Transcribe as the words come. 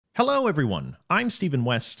Hello everyone, I'm Stephen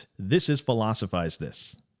West, this is Philosophize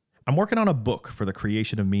This. I'm working on a book for the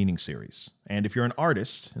Creation of Meaning series, and if you're an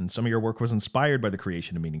artist and some of your work was inspired by the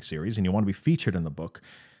Creation of Meaning series and you want to be featured in the book,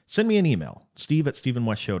 send me an email,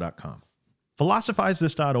 steve@stephenwestshow.com.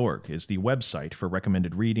 PhilosophizeThis.org is the website for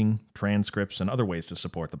recommended reading, transcripts, and other ways to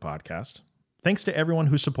support the podcast. Thanks to everyone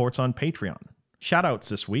who supports on Patreon. Shoutouts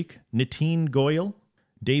this week, Nitin Goyal,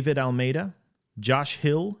 David Almeida, Josh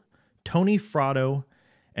Hill, Tony Frado,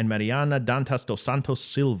 and Mariana Dantas dos Santos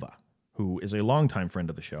Silva, who is a longtime friend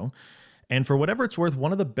of the show, and for whatever it's worth,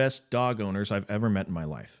 one of the best dog owners I've ever met in my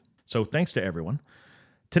life. So thanks to everyone.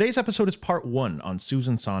 Today's episode is part 1 on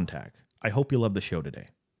Susan Sontag. I hope you love the show today.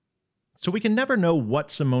 So we can never know what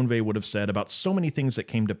Simone Weil would have said about so many things that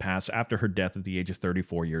came to pass after her death at the age of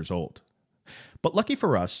 34 years old. But lucky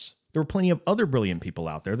for us, there were plenty of other brilliant people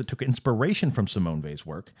out there that took inspiration from Simone Weil's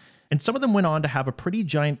work, and some of them went on to have a pretty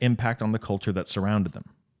giant impact on the culture that surrounded them.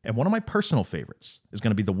 And one of my personal favorites is going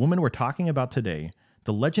to be the woman we're talking about today,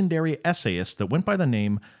 the legendary essayist that went by the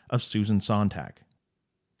name of Susan Sontag.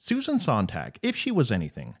 Susan Sontag, if she was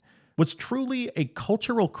anything, was truly a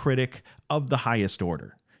cultural critic of the highest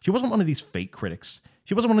order. She wasn't one of these fake critics.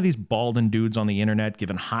 She wasn't one of these balding dudes on the internet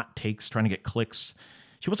giving hot takes, trying to get clicks.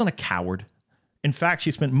 She wasn't a coward. In fact, she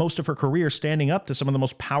spent most of her career standing up to some of the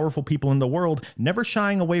most powerful people in the world, never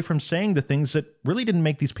shying away from saying the things that really didn't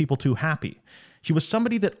make these people too happy. She was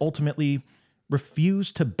somebody that ultimately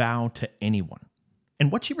refused to bow to anyone.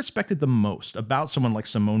 And what she respected the most about someone like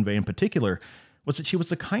Simone Weil in particular was that she was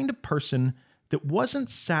the kind of person that wasn't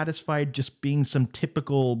satisfied just being some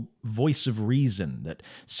typical voice of reason that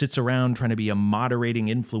sits around trying to be a moderating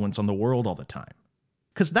influence on the world all the time.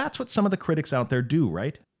 Because that's what some of the critics out there do,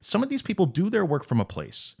 right? Some of these people do their work from a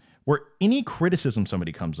place where any criticism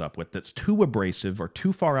somebody comes up with that's too abrasive or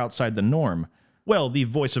too far outside the norm, well, the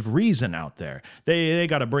voice of reason out there, they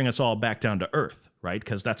got to bring us all back down to earth, right?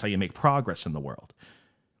 Because that's how you make progress in the world.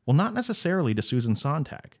 Well, not necessarily to Susan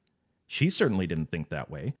Sontag. She certainly didn't think that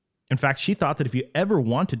way. In fact, she thought that if you ever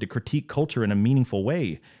wanted to critique culture in a meaningful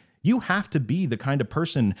way, you have to be the kind of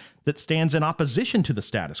person that stands in opposition to the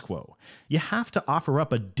status quo. You have to offer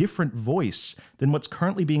up a different voice than what's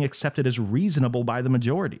currently being accepted as reasonable by the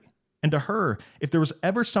majority. And to her, if there was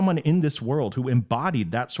ever someone in this world who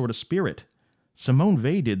embodied that sort of spirit, Simone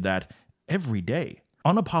Weil did that every day,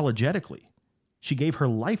 unapologetically. She gave her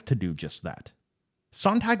life to do just that.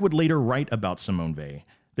 Sontag would later write about Simone Weil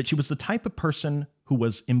that she was the type of person who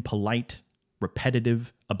was impolite,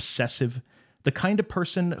 repetitive, obsessive, the kind of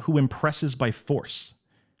person who impresses by force.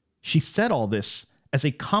 She said all this as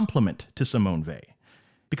a compliment to Simone Weil.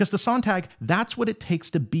 Because to Sontag, that's what it takes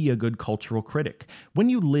to be a good cultural critic. When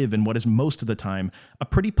you live in what is most of the time a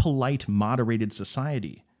pretty polite, moderated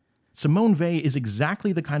society, Simone Weil is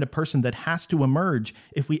exactly the kind of person that has to emerge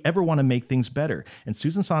if we ever want to make things better. And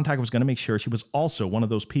Susan Sontag was going to make sure she was also one of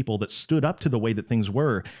those people that stood up to the way that things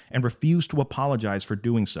were and refused to apologize for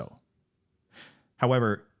doing so.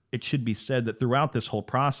 However, it should be said that throughout this whole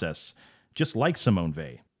process, just like Simone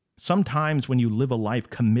Weil, sometimes when you live a life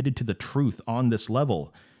committed to the truth on this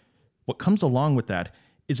level, what comes along with that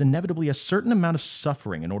is inevitably a certain amount of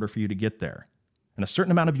suffering in order for you to get there, and a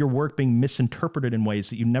certain amount of your work being misinterpreted in ways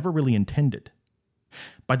that you never really intended.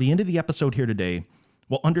 By the end of the episode here today,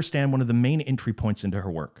 we'll understand one of the main entry points into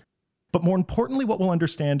her work. But more importantly, what we'll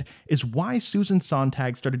understand is why Susan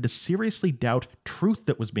Sontag started to seriously doubt truth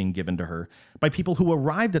that was being given to her by people who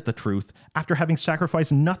arrived at the truth after having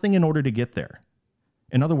sacrificed nothing in order to get there.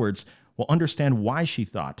 In other words, we'll understand why she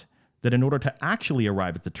thought that in order to actually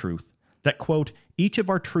arrive at the truth, that, quote, each of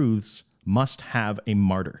our truths must have a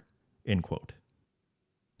martyr, end quote.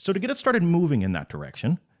 So to get us started moving in that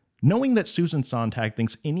direction, knowing that Susan Sontag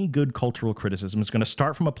thinks any good cultural criticism is going to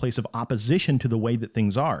start from a place of opposition to the way that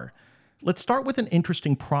things are, let's start with an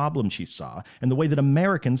interesting problem she saw and the way that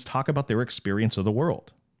Americans talk about their experience of the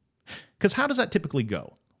world. Because how does that typically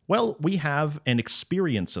go? Well, we have an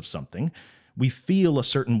experience of something, we feel a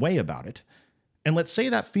certain way about it, and let's say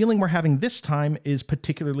that feeling we're having this time is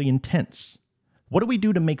particularly intense. What do we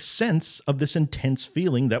do to make sense of this intense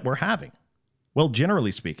feeling that we're having? Well,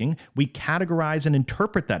 generally speaking, we categorize and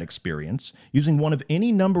interpret that experience using one of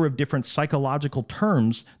any number of different psychological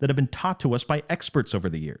terms that have been taught to us by experts over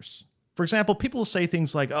the years. For example, people will say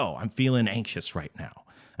things like, oh, I'm feeling anxious right now.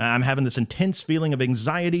 I'm having this intense feeling of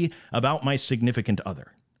anxiety about my significant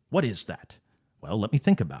other. What is that? Well, let me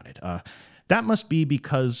think about it. That must be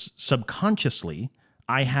because subconsciously,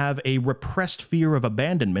 I have a repressed fear of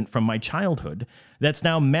abandonment from my childhood that's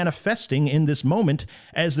now manifesting in this moment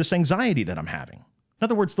as this anxiety that I'm having. In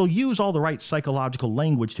other words, they'll use all the right psychological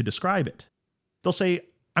language to describe it. They'll say,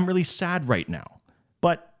 I'm really sad right now,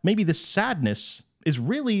 but maybe this sadness is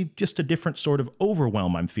really just a different sort of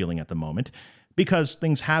overwhelm I'm feeling at the moment, because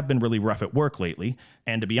things have been really rough at work lately,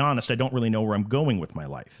 and to be honest, I don't really know where I'm going with my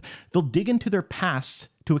life. They'll dig into their past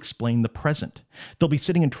to explain the present. They'll be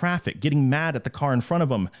sitting in traffic, getting mad at the car in front of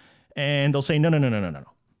them, and they'll say, no.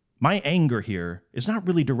 My anger here is not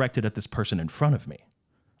really directed at this person in front of me.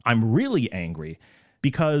 I'm really angry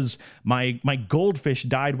because my goldfish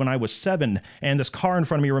died when I was 7, and this car in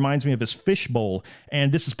front of me reminds me of his fishbowl,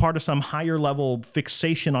 and this is part of some higher level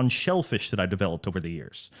fixation on shellfish that I developed over the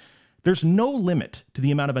years. There's no limit to the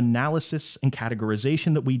amount of analysis and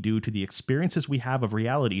categorization that we do to the experiences we have of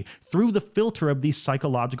reality through the filter of these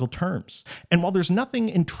psychological terms. And while there's nothing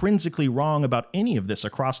intrinsically wrong about any of this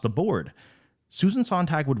across the board, Susan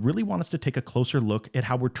Sontag would really want us to take a closer look at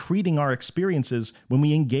how we're treating our experiences when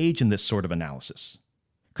we engage in this sort of analysis.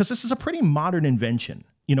 Because this is a pretty modern invention,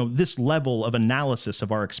 this level of analysis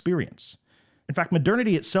of our experience. In fact,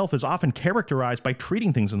 modernity itself is often characterized by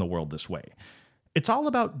treating things in the world this way. It's all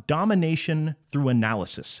about domination through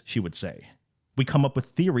analysis, she would say. We come up with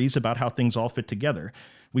theories about how things all fit together.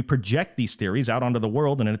 We project these theories out onto the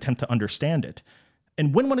world in an attempt to understand it.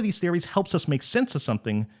 And when one of these theories helps us make sense of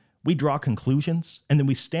something, we draw conclusions, and then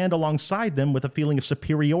we stand alongside them with a feeling of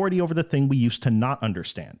superiority over the thing we used to not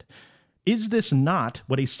understand. Is this not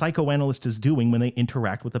what a psychoanalyst is doing when they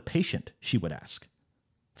interact with a patient, she would ask.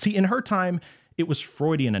 See, in her time, it was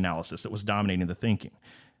Freudian analysis that was dominating the thinking.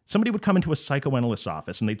 Somebody would come into a psychoanalyst's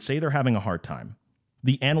office and they'd say they're having a hard time.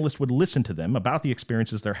 The analyst would listen to them about the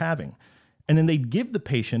experiences they're having, and then they'd give the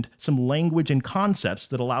patient some language and concepts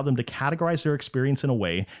that allow them to categorize their experience in a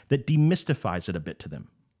way that demystifies it a bit to them.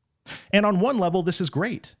 And on one level, this is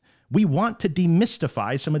great. We want to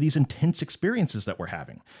demystify some of these intense experiences that we're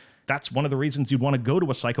having. That's one of the reasons you'd want to go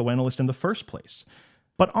to a psychoanalyst in the first place.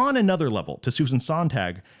 But on another level, to Susan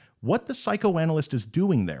Sontag, what the psychoanalyst is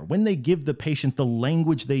doing there when they give the patient the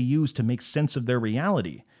language they use to make sense of their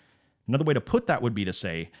reality, another way to put that would be to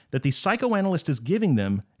say that the psychoanalyst is giving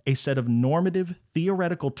them a set of normative,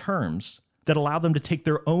 theoretical terms that allow them to take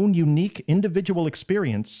their own unique individual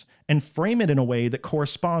experience and frame it in a way that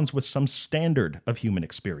corresponds with some standard of human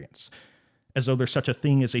experience, as though there's such a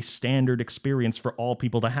thing as a standard experience for all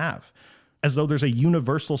people to have, as though there's a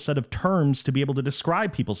universal set of terms to be able to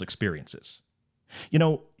describe people's experiences.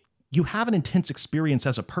 You have an intense experience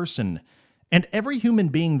as a person, and every human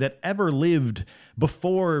being that ever lived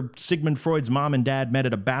before Sigmund Freud's mom and dad met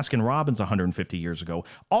at a Baskin-Robbins 150 years ago,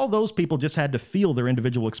 all those people just had to feel their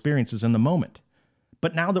individual experiences in the moment.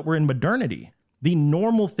 But now that we're in modernity, the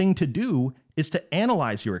normal thing to do is to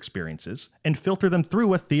analyze your experiences and filter them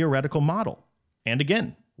through a theoretical model. And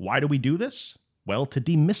again, why do we do this? Well, to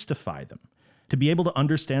demystify them, to be able to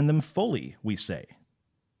understand them fully, we say.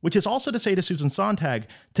 Which is also to say to Susan Sontag,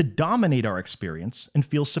 to dominate our experience and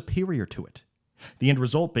feel superior to it. The end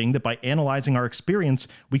result being that by analyzing our experience,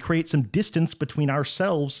 we create some distance between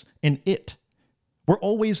ourselves and it. We're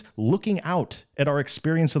always looking out at our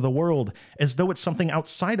experience of the world as though it's something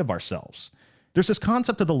outside of ourselves. There's this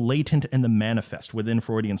concept of the latent and the manifest within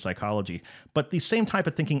Freudian psychology, but the same type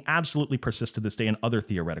of thinking absolutely persists to this day in other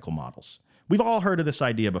theoretical models. We've all heard of this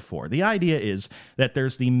idea before. The idea is that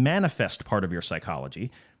there's the manifest part of your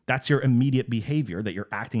psychology. That's your immediate behavior that you're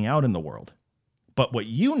acting out in the world. But what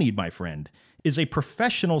you need, my friend, is a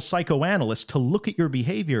professional psychoanalyst to look at your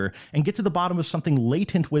behavior and get to the bottom of something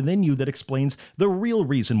latent within you that explains the real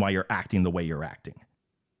reason why you're acting the way you're acting.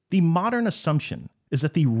 The modern assumption is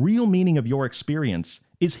that the real meaning of your experience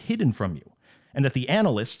is hidden from you, and that the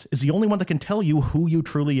analyst is the only one that can tell you who you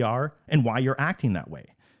truly are and why you're acting that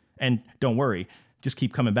way. And don't worry, just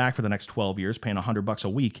keep coming back for the next 12 years, paying $100 a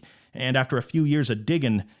week, and after a few years of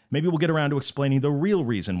digging, maybe we'll get around to explaining the real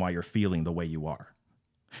reason why you're feeling the way you are.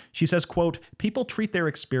 She says, quote, "People treat their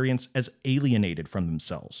experience as alienated from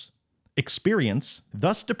themselves. Experience,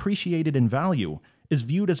 thus depreciated in value, is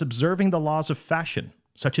viewed as observing the laws of fashion,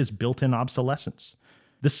 such as built-in obsolescence.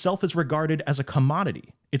 The self is regarded as a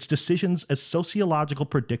commodity, its decisions as sociological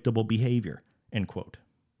predictable behavior," end quote.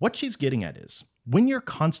 What she's getting at is, when you're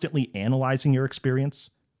constantly analyzing your experience,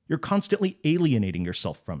 you're constantly alienating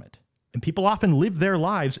yourself from it. And people often live their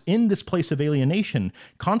lives in this place of alienation,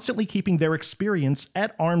 constantly keeping their experience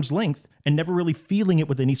at arm's length and never really feeling it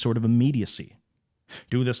with any sort of immediacy.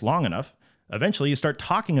 Do this long enough, eventually you start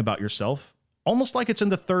talking about yourself almost like it's in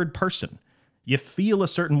the third person. You feel a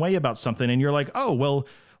certain way about something and you're like, oh, well,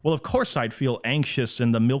 of course I'd feel anxious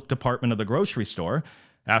in the milk department of the grocery store.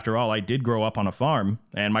 After all, I did grow up on a farm,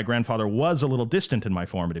 and my grandfather was a little distant in my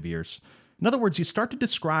formative years. In other words, you start to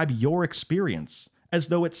describe your experience as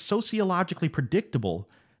though it's sociologically predictable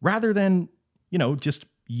rather than, just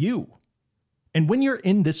you. And when you're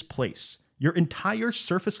in this place, your entire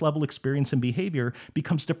surface level experience and behavior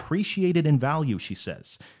becomes depreciated in value, she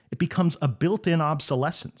says. It becomes a built-in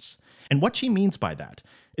obsolescence. And what she means by that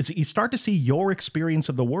is that you start to see your experience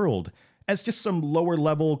of the world as just some lower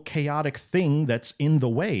level chaotic thing that's in the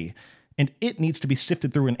way. And it needs to be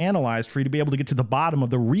sifted through and analyzed for you to be able to get to the bottom of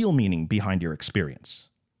the real meaning behind your experience.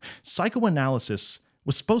 Psychoanalysis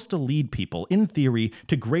was supposed to lead people, in theory,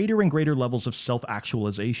 to greater and greater levels of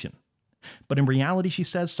self-actualization. But in reality, she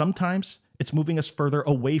says, sometimes it's moving us further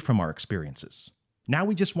away from our experiences. Now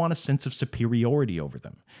we just want a sense of superiority over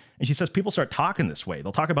them. And she says people start talking this way.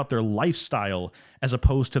 They'll talk about their lifestyle as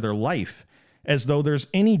opposed to their life, as though there's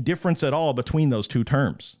any difference at all between those two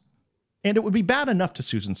terms. And it would be bad enough to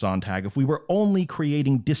Susan Sontag if we were only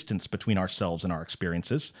creating distance between ourselves and our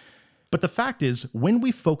experiences. But the fact is, when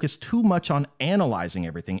we focus too much on analyzing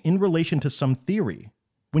everything in relation to some theory,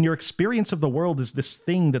 when your experience of the world is this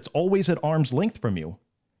thing that's always at arm's length from you,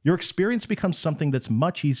 your experience becomes something that's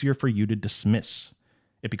much easier for you to dismiss.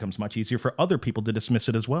 It becomes much easier for other people to dismiss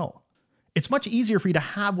it as well. It's much easier for you to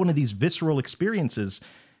have one of these visceral experiences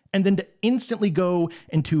and then to instantly go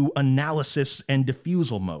into analysis and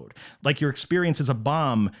diffusal mode. Like your experience is a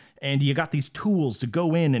bomb and you got these tools to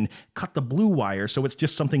go in and cut the blue wire so it's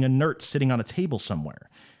just something inert sitting on a table somewhere.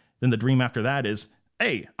 Then the dream after that is,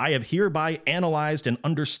 hey, I have hereby analyzed and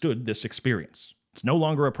understood this experience. It's no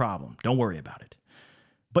longer a problem. Don't worry about it.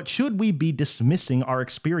 But should we be dismissing our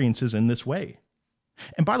experiences in this way?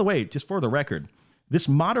 And by the way, just for the record, this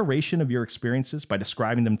moderation of your experiences by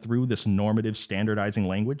describing them through this normative standardizing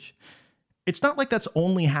language, it's not like that's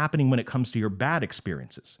only happening when it comes to your bad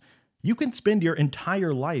experiences. You can spend your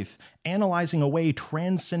entire life analyzing away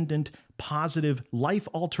transcendent, positive,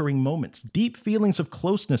 life-altering moments, deep feelings of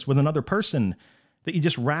closeness with another person that you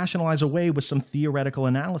just rationalize away with some theoretical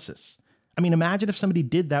analysis. I mean, imagine if somebody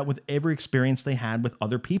did that with every experience they had with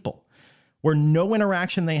other people, where no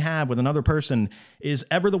interaction they have with another person is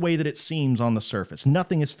ever the way that it seems on the surface.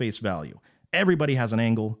 Nothing is face value. Everybody has an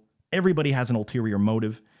angle. Everybody has an ulterior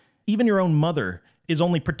motive. Even your own mother is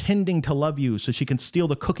only pretending to love you so she can steal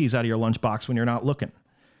the cookies out of your lunchbox when you're not looking.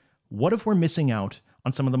 What if we're missing out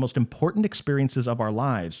on some of the most important experiences of our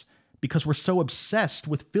lives because we're so obsessed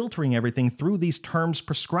with filtering everything through these terms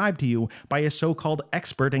prescribed to you by a so-called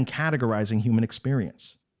expert in categorizing human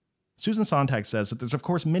experience? Susan Sontag says that there's, of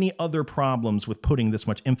course, many other problems with putting this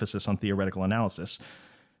much emphasis on theoretical analysis.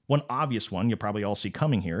 One obvious one you probably all see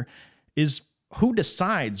coming here is who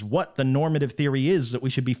decides what the normative theory is that we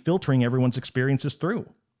should be filtering everyone's experiences through?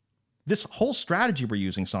 This whole strategy we're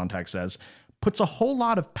using, Sontag says, puts a whole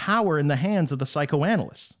lot of power in the hands of the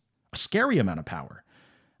psychoanalysts. A scary amount of power.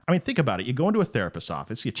 I mean, think about it. You go into a therapist's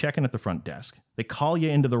office, you check in at the front desk, they call you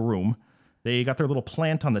into the room, they got their little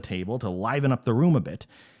plant on the table to liven up the room a bit,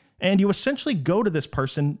 and you essentially go to this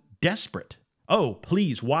person desperate. Oh,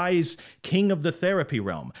 please, wise king of the therapy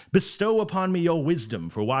realm, bestow upon me your wisdom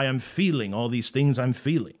for why I'm feeling all these things I'm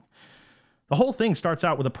feeling. The whole thing starts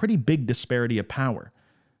out with a pretty big disparity of power.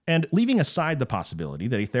 And leaving aside the possibility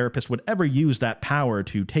that a therapist would ever use that power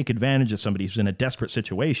to take advantage of somebody who's in a desperate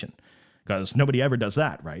situation, because nobody ever does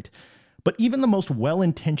that, right? But even the most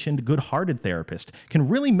well-intentioned, good-hearted therapist can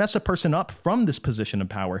really mess a person up from this position of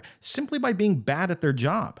power simply by being bad at their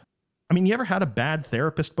job. I mean, you ever had a bad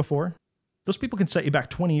therapist before? Those people can set you back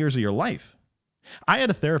 20 years of your life. I had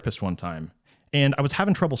a therapist one time, and I was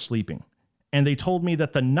having trouble sleeping. And they told me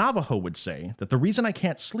that the Navajo would say that the reason I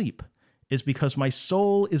can't sleep is because my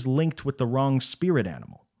soul is linked with the wrong spirit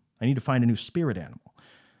animal. I need to find a new spirit animal.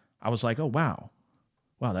 I was like, oh, wow.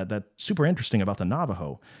 Wow, that's super interesting about the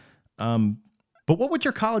Navajo. But what would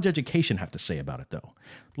your college education have to say about it, though?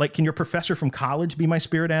 Like, can your professor from college be my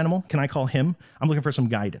spirit animal? Can I call him? I'm looking for some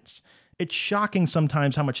guidance. It's shocking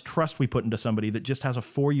sometimes how much trust we put into somebody that just has a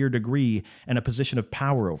 4-year degree and a position of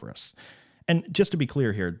power over us. And just to be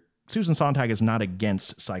clear here, Susan Sontag is not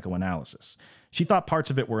against psychoanalysis. She thought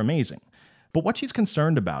parts of it were amazing. But what she's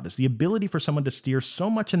concerned about is the ability for someone to steer so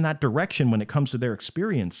much in that direction when it comes to their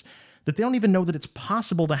experience that they don't even know that it's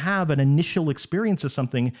possible to have an initial experience of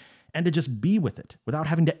something and to just be with it without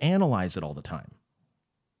having to analyze it all the time.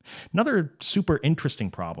 Another super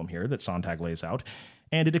interesting problem here that Sontag lays out,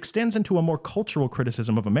 and it extends into a more cultural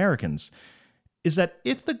criticism of Americans, is that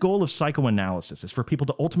if the goal of psychoanalysis is for people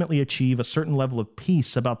to ultimately achieve a certain level of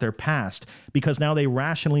peace about their past because now they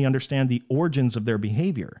rationally understand the origins of their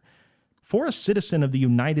behavior, for a citizen of the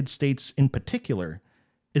United States in particular,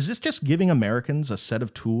 is this just giving Americans a set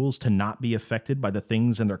of tools to not be affected by the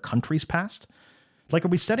things in their country's past? Like, are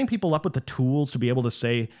we setting people up with the tools to be able to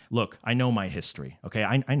say, look, I know my history, okay?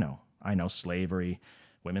 I know slavery,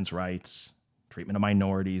 women's rights, treatment of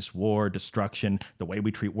minorities, war, destruction, the way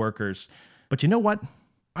we treat workers. But you know what?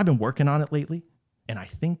 I've been working on it lately, and I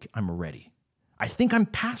think I'm ready. I think I'm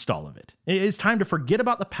past all of it. It's time to forget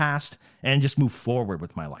about the past and just move forward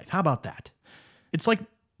with my life. How about that? It's like,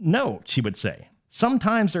 no, she would say.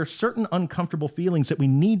 Sometimes there are certain uncomfortable feelings that we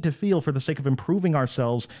need to feel for the sake of improving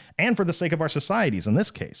ourselves and for the sake of our societies in this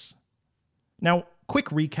case. Now, quick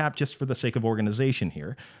recap just for the sake of organization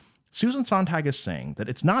here. Susan Sontag is saying that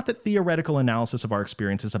it's not that theoretical analysis of our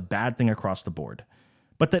experience is a bad thing across the board,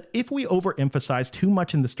 but that if we overemphasize too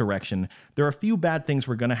much in this direction, there are a few bad things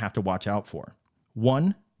we're going to have to watch out for.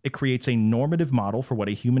 One, it creates a normative model for what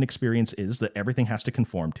a human experience is that everything has to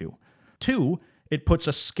conform to. Two, it puts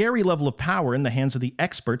a scary level of power in the hands of the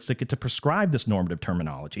experts that get to prescribe this normative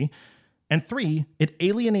terminology. And three, it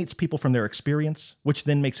alienates people from their experience, which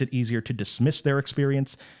then makes it easier to dismiss their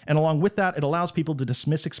experience. And along with that, it allows people to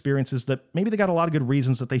dismiss experiences that maybe they got a lot of good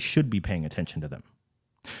reasons that they should be paying attention to them.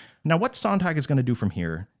 Now, what Sontag is going to do from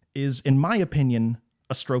here is, in my opinion,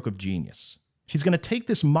 a stroke of genius. She's going to take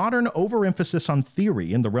this modern overemphasis on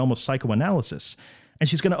theory in the realm of psychoanalysis, and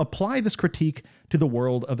she's going to apply this critique to the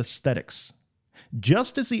world of aesthetics.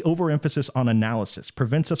 Just as the overemphasis on analysis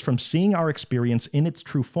prevents us from seeing our experience in its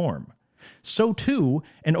true form, so too,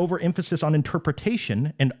 an overemphasis on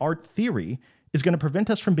interpretation and art theory is going to prevent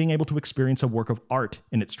us from being able to experience a work of art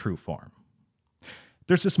in its true form.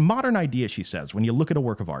 There's this modern idea, she says, when you look at a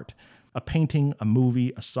work of art, a painting, a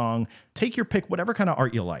movie, a song, take your pick, whatever kind of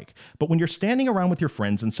art you like. But when you're standing around with your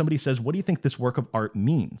friends and somebody says, "What do you think this work of art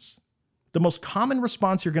means?" The most common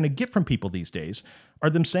response you're going to get from people these days are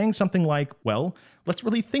them saying something like, "Well, let's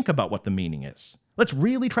really think about what the meaning is. Let's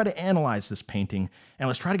really try to analyze this painting, and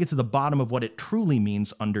let's try to get to the bottom of what it truly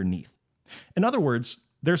means underneath." In other words,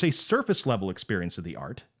 there's a surface level experience of the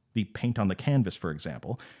art, the paint on the canvas, for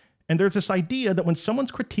example, and there's this idea that when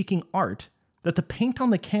someone's critiquing art, that the paint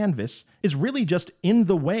on the canvas is really just in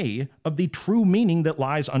the way of the true meaning that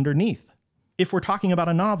lies underneath. If we're talking about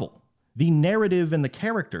a novel, the narrative and the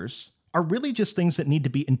characters are really just things that need to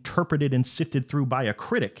be interpreted and sifted through by a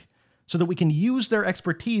critic so that we can use their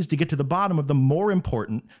expertise to get to the bottom of the more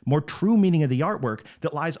important, more true meaning of the artwork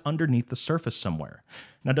that lies underneath the surface somewhere.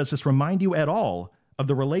 Now, does this remind you at all of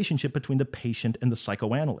the relationship between the patient and the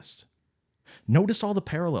psychoanalyst? Notice all the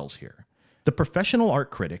parallels here. The professional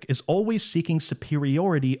art critic is always seeking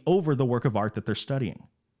superiority over the work of art that they're studying.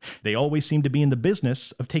 They always seem to be in the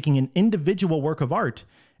business of taking an individual work of art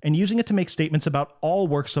and using it to make statements about all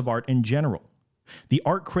works of art in general. The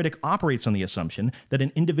art critic operates on the assumption that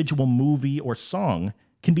an individual movie or song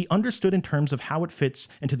can be understood in terms of how it fits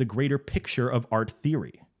into the greater picture of art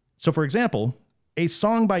theory. So, for example, a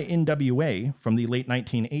song by NWA from the late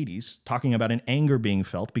 1980s talking about an anger being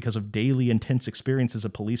felt because of daily intense experiences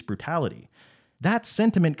of police brutality, that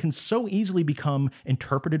sentiment can so easily become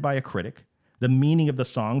interpreted by a critic, the meaning of the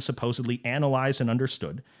song supposedly analyzed and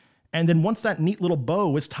understood, and then once that neat little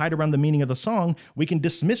bow is tied around the meaning of the song, we can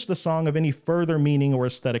dismiss the song of any further meaning or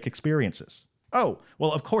aesthetic experiences. Oh,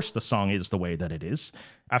 well, of course the song is the way that it is.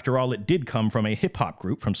 After all, it did come from a hip-hop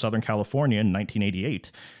group from Southern California in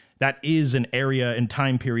 1988. That is an area and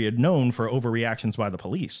time period known for overreactions by the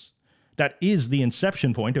police. That is the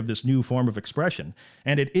inception point of this new form of expression,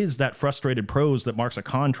 and it is that frustrated prose that marks a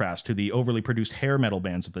contrast to the overly produced hair metal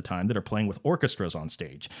bands of the time that are playing with orchestras on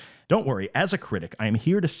stage. Don't worry, as a critic, I am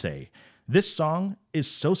here to say, this song is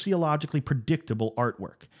sociologically predictable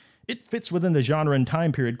artwork. It fits within the genre and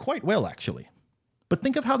time period quite well, actually. But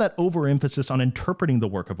think of how that overemphasis on interpreting the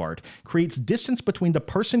work of art creates distance between the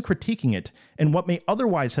person critiquing it and what may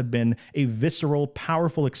otherwise have been a visceral,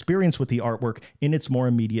 powerful experience with the artwork in its more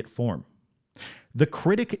immediate form. The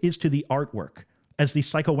critic is to the artwork, as the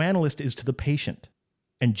psychoanalyst is to the patient.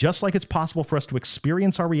 And just like it's possible for us to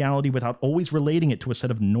experience our reality without always relating it to a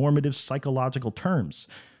set of normative psychological terms,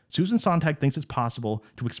 Susan Sontag thinks it's possible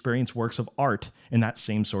to experience works of art in that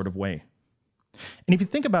same sort of way. And if you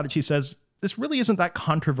think about it, she says, this really isn't that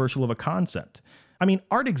controversial of a concept. I mean,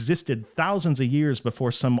 art existed thousands of years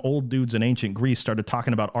before some old dudes in ancient Greece started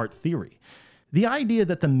talking about art theory. The idea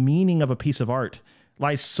that the meaning of a piece of art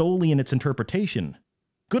lies solely in its interpretation,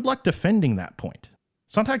 good luck defending that point.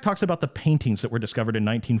 Sontag talks about the paintings that were discovered in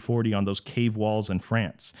 1940 on those cave walls in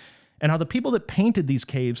France, and how the people that painted these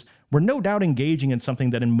caves were no doubt engaging in something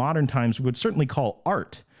that in modern times we would certainly call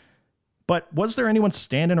art. But was there anyone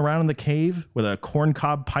standing around in the cave with a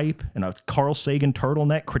corncob pipe and a Carl Sagan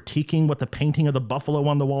turtleneck critiquing what the painting of the buffalo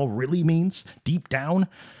on the wall really means, deep down?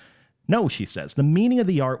 No, she says, the meaning of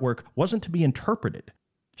the artwork wasn't to be interpreted.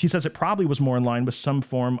 She says it probably was more in line with some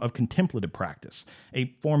form of contemplative practice,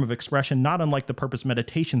 a form of expression not unlike the purpose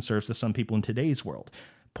meditation serves to some people in today's world.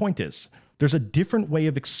 Point is, There's a different way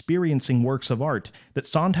of experiencing works of art that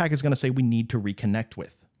Sontag is going to say we need to reconnect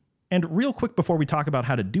with. And real quick before we talk about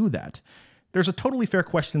how to do that, there's a totally fair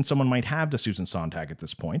question someone might have to Susan Sontag at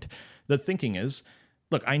this point. The thinking is,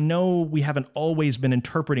 look, I know we haven't always been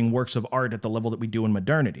interpreting works of art at the level that we do in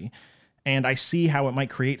modernity, and I see how it might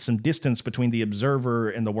create some distance between the observer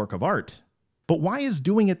and the work of art. But why is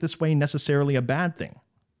doing it this way necessarily a bad thing?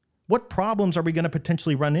 What problems are we going to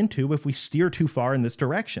potentially run into if we steer too far in this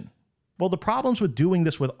direction? Well, the problems with doing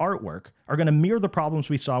this with artwork are going to mirror the problems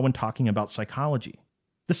we saw when talking about psychology.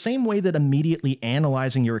 The same way that immediately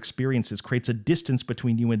analyzing your experiences creates a distance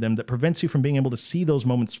between you and them that prevents you from being able to see those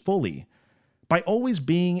moments fully, by always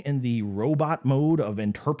being in the robot mode of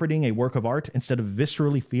interpreting a work of art instead of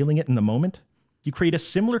viscerally feeling it in the moment, you create a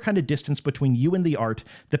similar kind of distance between you and the art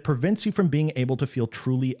that prevents you from being able to feel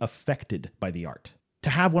truly affected by the art. To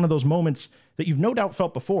have one of those moments that you've no doubt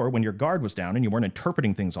felt before when your guard was down and you weren't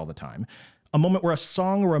interpreting things all the time, a moment where a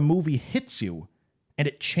song or a movie hits you and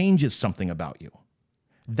it changes something about you.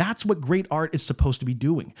 That's what great art is supposed to be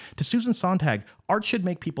doing. To Susan Sontag, art should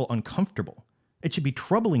make people uncomfortable. It should be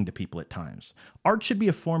troubling to people at times. Art should be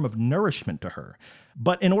a form of nourishment to her.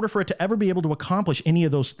 But in order for it to ever be able to accomplish any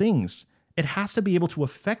of those things, it has to be able to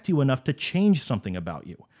affect you enough to change something about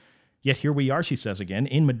you. Yet here we are, she says again,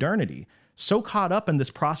 in modernity, so caught up in this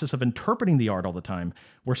process of interpreting the art all the time,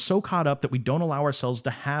 we're so caught up that we don't allow ourselves to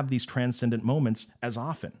have these transcendent moments as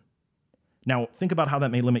often. Now, think about how that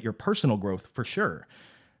may limit your personal growth for sure.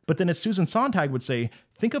 But then as Susan Sontag would say,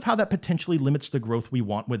 think of how that potentially limits the growth we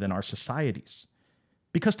want within our societies.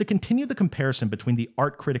 Because to continue the comparison between the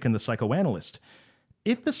art critic and the psychoanalyst,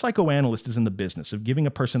 if the psychoanalyst is in the business of giving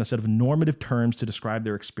a person a set of normative terms to describe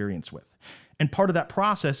their experience with, and part of that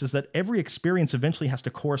process is that every experience eventually has to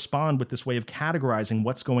correspond with this way of categorizing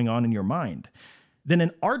what's going on in your mind, then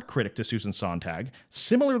an art critic, to Susan Sontag,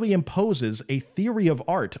 similarly imposes a theory of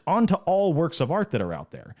art onto all works of art that are out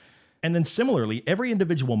there. And then similarly, every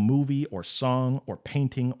individual movie or song or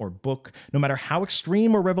painting or book, no matter how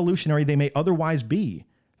extreme or revolutionary they may otherwise be,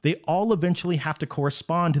 they all eventually have to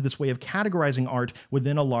correspond to this way of categorizing art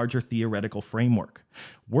within a larger theoretical framework.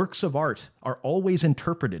 Works of art are always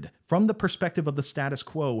interpreted from the perspective of the status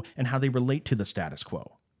quo and how they relate to the status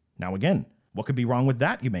quo. Now again, what could be wrong with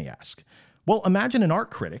that, you may ask? Well, imagine an art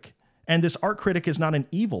critic, and this art critic is not an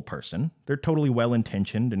evil person. They're totally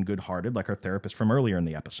well-intentioned and good-hearted, like our therapist from earlier in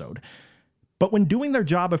the episode. But when doing their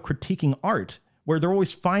job of critiquing art, where they're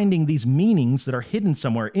always finding these meanings that are hidden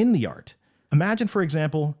somewhere in the art, imagine, for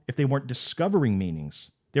example, if they weren't discovering meanings,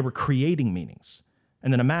 they were creating meanings.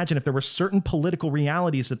 And then imagine if there were certain political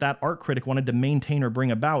realities that that art critic wanted to maintain or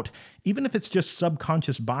bring about, even if it's just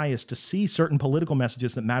subconscious bias to see certain political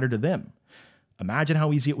messages that matter to them. Imagine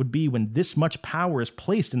how easy it would be when this much power is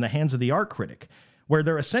placed in the hands of the art critic, where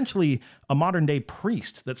they're essentially a modern-day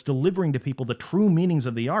priest that's delivering to people the true meanings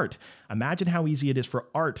of the art. Imagine how easy it is for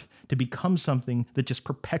art to become something that just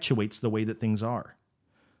perpetuates the way that things are.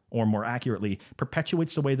 Or more accurately,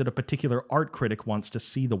 perpetuates the way that a particular art critic wants to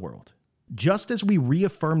see the world. Just as we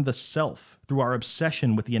reaffirm the self through our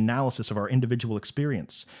obsession with the analysis of our individual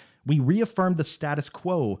experience, we reaffirm the status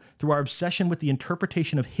quo through our obsession with the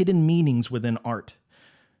interpretation of hidden meanings within art.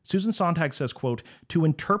 Susan Sontag says, quote, "To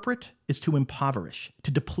interpret is to impoverish,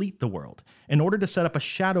 to deplete the world, in order to set up a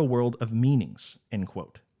shadow world of meanings," end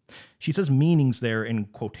quote. She says meanings there in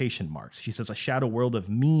quotation marks. She says a shadow world of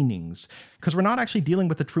meanings, because we're not actually dealing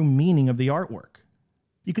with the true meaning of the artwork.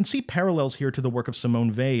 You can see parallels here to the work of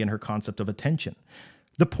Simone Weil and her concept of attention.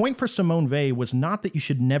 The point for Simone Weil was not that you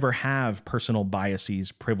should never have personal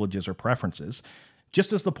biases, privileges, or preferences,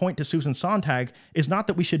 just as the point to Susan Sontag is not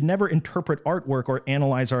that we should never interpret artwork or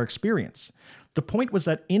analyze our experience. The point was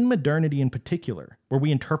that in modernity in particular, where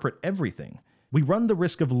we interpret everything, we run the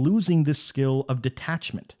risk of losing this skill of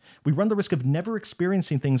detachment. We run the risk of never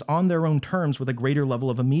experiencing things on their own terms with a greater level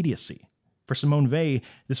of immediacy. For Simone Weil,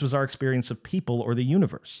 this was our experience of people or the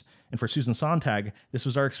universe. And for Susan Sontag, this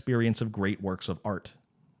was our experience of great works of art.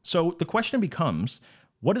 So the question becomes,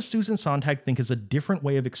 what does Susan Sontag think is a different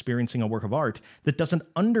way of experiencing a work of art that doesn't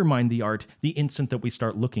undermine the art the instant that we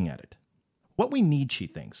start looking at it? What we need, she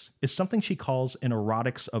thinks, is something she calls an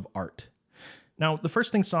erotics of art. Now, the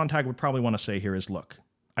first thing Sontag would probably want to say here is, look,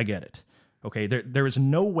 I get it. Okay, there is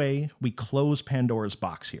no way we close Pandora's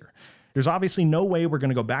box here. There's obviously no way we're going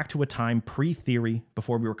to go back to a time pre-theory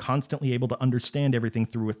before we were constantly able to understand everything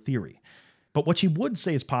through a theory. But what she would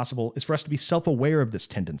say is possible is for us to be self-aware of this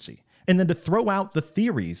tendency, and then to throw out the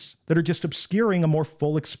theories that are just obscuring a more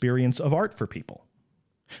full experience of art for people.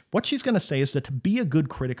 What she's going to say is that to be a good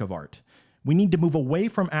critic of art, we need to move away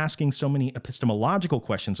from asking so many epistemological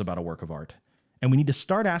questions about a work of art, and we need to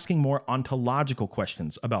start asking more ontological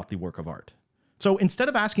questions about the work of art. So instead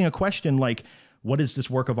of asking a question like, what is this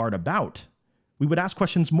work of art about? We would ask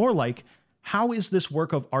questions more like, how is this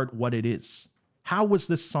work of art what it is? How was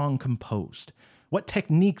this song composed? What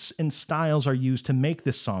techniques and styles are used to make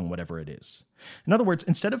this song whatever it is? In other words,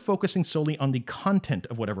 instead of focusing solely on the content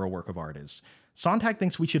of whatever a work of art is, Sontag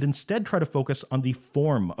thinks we should instead try to focus on the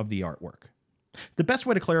form of the artwork. The best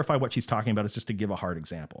way to clarify what she's talking about is just to give a hard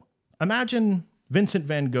example. Imagine Vincent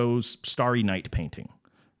van Gogh's Starry Night painting.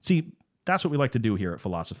 See, that's what we like to do here at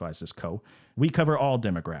Philosophize This Co. We cover all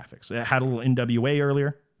demographics. It had a little NWA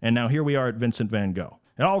earlier, and now here we are at Vincent van Gogh.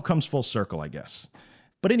 It all comes full circle, I guess.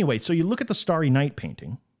 But anyway, so you look at the Starry Night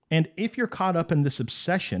painting, and if you're caught up in this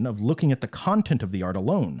obsession of looking at the content of the art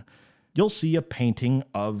alone, you'll see a painting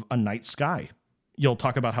of a night sky. You'll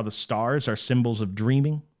talk about how the stars are symbols of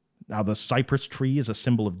dreaming, how the cypress tree is a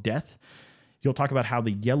symbol of death. You'll talk about how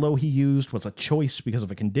the yellow he used was a choice because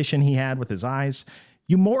of a condition he had with his eyes.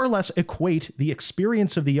 You more or less equate the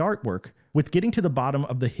experience of the artwork with getting to the bottom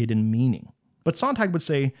of the hidden meaning. But Sontag would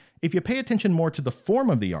say, if you pay attention more to the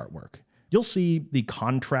form of the artwork, you'll see the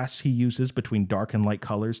contrasts he uses between dark and light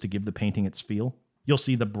colors to give the painting its feel. You'll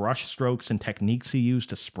see the brush strokes and techniques he used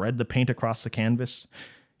to spread the paint across the canvas.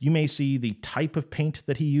 You may see the type of paint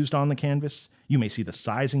that he used on the canvas. You may see the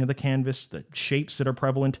sizing of the canvas, the shapes that are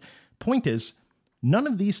prevalent. Point is, none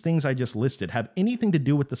of these things I just listed have anything to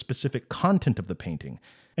do with the specific content of the painting,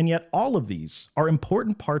 and yet all of these are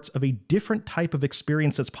important parts of a different type of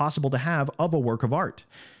experience that's possible to have of a work of art.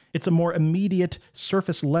 It's a more immediate,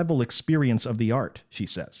 surface-level experience of the art, she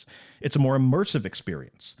says. It's a more immersive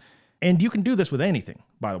experience. And you can do this with anything,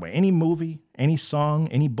 by the way. Any movie, any song,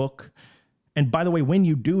 any book. And by the way, when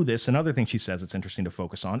you do this, another thing she says it's interesting to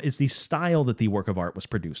focus on is the style that the work of art was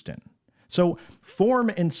produced in. So form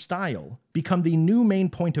and style become the new main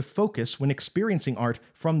point of focus when experiencing art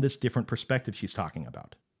from this different perspective she's talking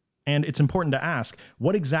about. And it's important to ask,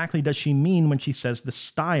 what exactly does she mean when she says the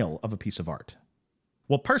style of a piece of art?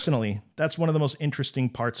 Well, personally, that's one of the most interesting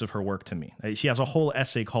parts of her work to me. She has a whole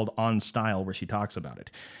essay called On Style where she talks about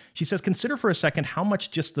it. She says, consider for a second how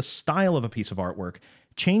much just the style of a piece of artwork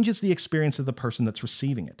changes the experience of the person that's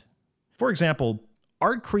receiving it. For example,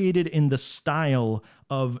 art created in the style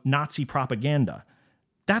of Nazi propaganda,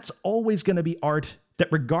 that's always going to be art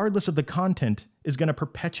that, regardless of the content, is going to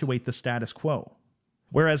perpetuate the status quo.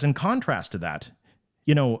 Whereas in contrast to that,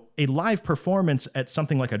 a live performance at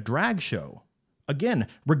something like a drag show, again,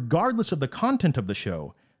 regardless of the content of the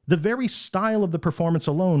show, the very style of the performance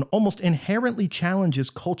alone almost inherently challenges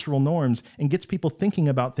cultural norms and gets people thinking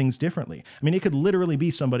about things differently. I mean, it could literally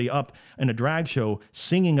be somebody up in a drag show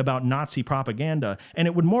singing about Nazi propaganda, and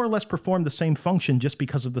it would more or less perform the same function just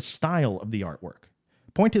because of the style of the artwork.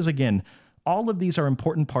 Point is, again, all of these are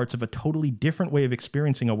important parts of a totally different way of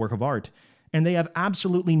experiencing a work of art, and they have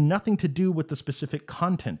absolutely nothing to do with the specific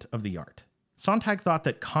content of the art. Sontag thought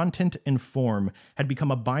that content and form had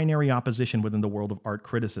become a binary opposition within the world of art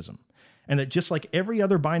criticism, and that just like every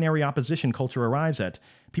other binary opposition culture arrives at,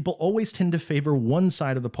 people always tend to favor one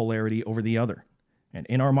side of the polarity over the other. And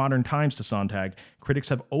in our modern times, to Sontag, critics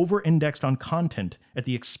have over-indexed on content at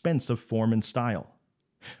the expense of form and style.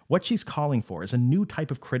 What she's calling for is a new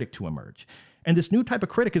type of critic to emerge, and this new type of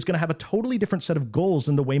critic is going to have a totally different set of goals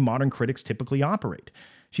than the way modern critics typically operate.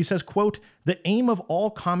 She says, quote, the aim of all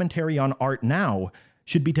commentary on art now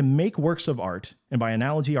should be to make works of art, and by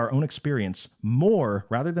analogy our own experience, more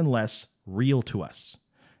rather than less real to us.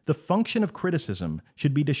 The function of criticism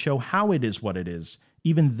should be to show how it is what it is,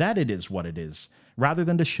 even that it is what it is, rather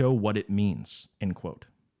than to show what it means, end quote.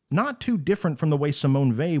 Not too different from the way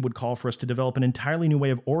Simone Weil would call for us to develop an entirely new way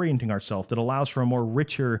of orienting ourselves that allows for a more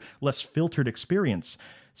richer, less filtered experience.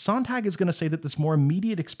 Sontag is going to say that this more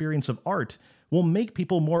immediate experience of art will make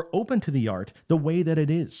people more open to the art the way that it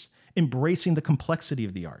is, embracing the complexity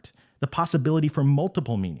of the art, the possibility for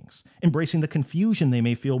multiple meanings, embracing the confusion they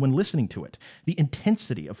may feel when listening to it, the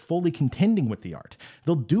intensity of fully contending with the art.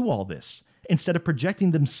 They'll do all this instead of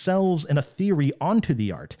projecting themselves and a theory onto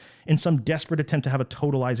the art in some desperate attempt to have a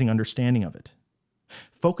totalizing understanding of it.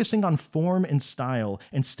 Focusing on form and style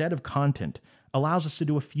instead of content allows us to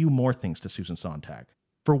do a few more things to Susan Sontag.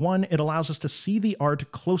 For one, it allows us to see the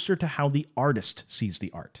art closer to how the artist sees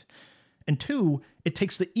the art. And two, it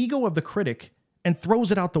takes the ego of the critic and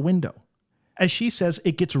throws it out the window. As she says,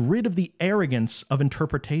 it gets rid of the arrogance of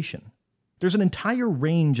interpretation. There's an entire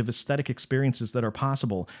range of aesthetic experiences that are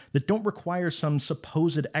possible that don't require some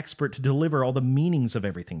supposed expert to deliver all the meanings of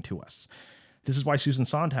everything to us. This is why Susan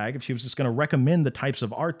Sontag, if she was just going to recommend the types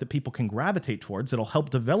of art that people can gravitate towards that'll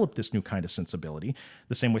help develop this new kind of sensibility,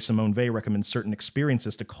 the same way Simone Weil recommends certain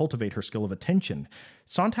experiences to cultivate her skill of attention,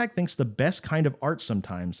 Sontag thinks the best kind of art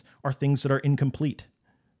sometimes are things that are incomplete.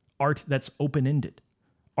 Art that's open-ended.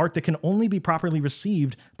 Art that can only be properly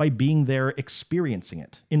received by being there experiencing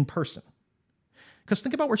it in person. Because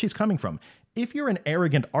think about where she's coming from. If you're an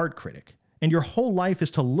arrogant art critic, and your whole life is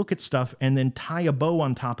to look at stuff and then tie a bow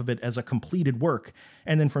on top of it as a completed work,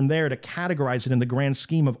 and then from there to categorize it in the grand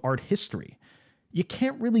scheme of art history, you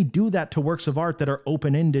can't really do that to works of art that are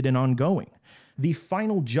open-ended and ongoing. The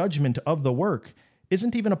final judgment of the work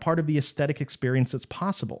isn't even a part of the aesthetic experience that's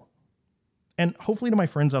possible. And hopefully to my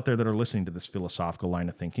friends out there that are listening to this philosophical line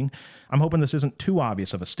of thinking, I'm hoping this isn't too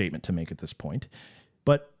obvious of a statement to make at this point,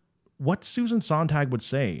 but what Susan Sontag would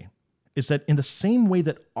say is that in the same way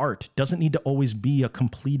that art doesn't need to always be a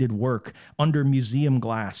completed work under museum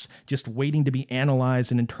glass, just waiting to be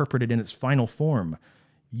analyzed and interpreted in its final form,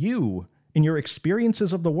 you, in your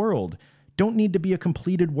experiences of the world, don't need to be a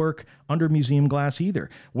completed work under museum glass either,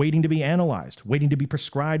 waiting to be analyzed, waiting to be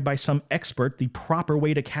prescribed by some expert the proper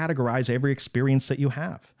way to categorize every experience that you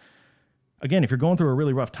have. Again, if you're going through a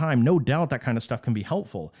really rough time, no doubt that kind of stuff can be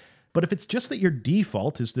helpful. But if it's just that your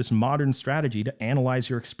default is this modern strategy to analyze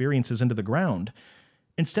your experiences into the ground,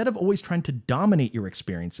 instead of always trying to dominate your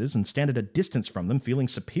experiences and stand at a distance from them, feeling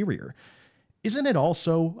superior, isn't it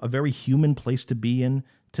also a very human place to be in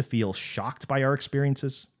to feel shocked by our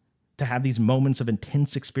experiences? To have these moments of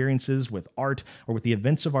intense experiences with art or with the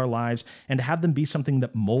events of our lives, and to have them be something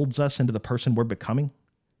that molds us into the person we're becoming?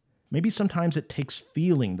 Maybe sometimes it takes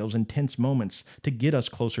feeling those intense moments to get us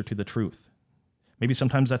closer to the truth. Maybe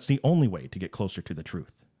sometimes that's the only way to get closer to the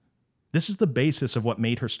truth. This is the basis of what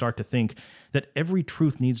made her start to think that every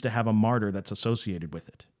truth needs to have a martyr that's associated with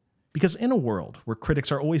it. Because in a world where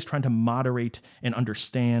critics are always trying to moderate and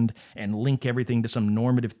understand and link everything to some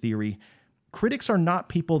normative theory, critics are not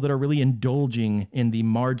people that are really indulging in the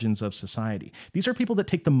margins of society. These are people that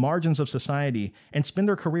take the margins of society and spend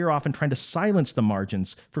their career often trying to silence the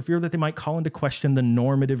margins for fear that they might call into question the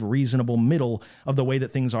normative, reasonable middle of the way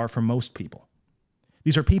that things are for most people.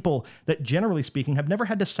 These are people that, generally speaking, have never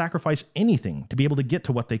had to sacrifice anything to be able to get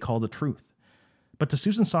to what they call the truth. But to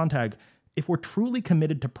Susan Sontag, if we're truly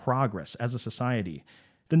committed to progress as a society,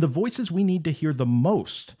 then the voices we need to hear the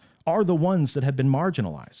most are the ones that have been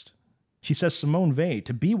marginalized. She says Simone Weil,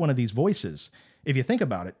 to be one of these voices, if you think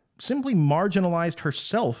about it, simply marginalized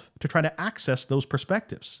herself to try to access those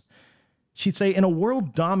perspectives. She'd say, in a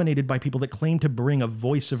world dominated by people that claim to bring a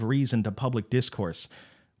voice of reason to public discourse,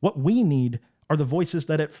 what we need are the voices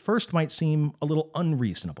that at first might seem a little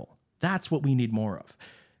unreasonable. That's what we need more of.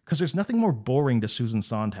 Because there's nothing more boring to Susan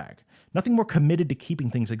Sontag, nothing more committed to keeping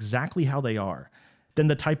things exactly how they are, than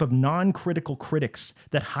the type of non-critical critics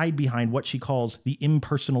that hide behind what she calls the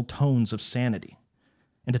impersonal tones of sanity.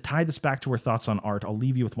 And to tie this back to her thoughts on art, I'll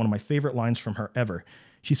leave you with one of my favorite lines from her ever.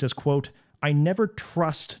 She says, quote, "I never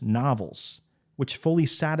trust novels which fully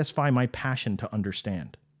satisfy my passion to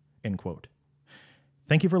understand," end quote.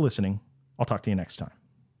 Thank you for listening. I'll talk to you next time.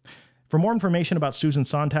 For more information about Susan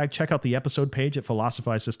Sontag, check out the episode page at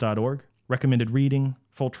philosophizethis.org, recommended reading,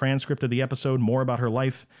 full transcript of the episode, more about her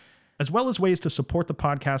life, as well as ways to support the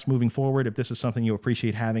podcast moving forward if this is something you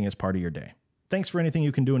appreciate having as part of your day. Thanks for anything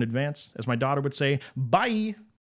you can do in advance. As my daughter would say, bye!